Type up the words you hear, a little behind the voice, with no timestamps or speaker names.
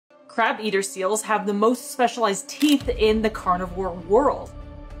Crabeater seals have the most specialized teeth in the carnivore world.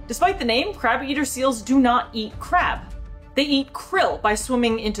 Despite the name, crabeater seals do not eat crab. They eat krill by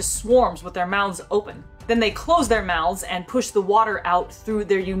swimming into swarms with their mouths open. Then they close their mouths and push the water out through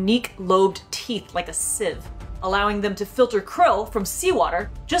their unique lobed teeth like a sieve, allowing them to filter krill from seawater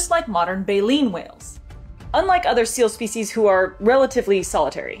just like modern baleen whales. Unlike other seal species who are relatively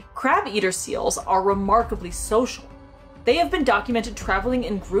solitary, crabeater seals are remarkably social. They have been documented traveling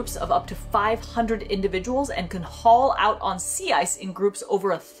in groups of up to 500 individuals and can haul out on sea ice in groups over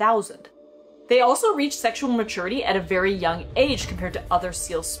 1,000. They also reach sexual maturity at a very young age compared to other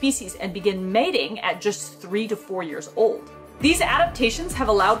seal species and begin mating at just 3 to 4 years old. These adaptations have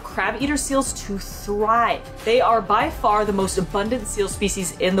allowed crabeater seals to thrive. They are by far the most abundant seal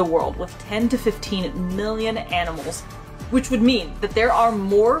species in the world, with 10 to 15 million animals, which would mean that there are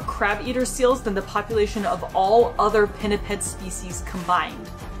more crabeater seals than the population of all other pinniped species combined.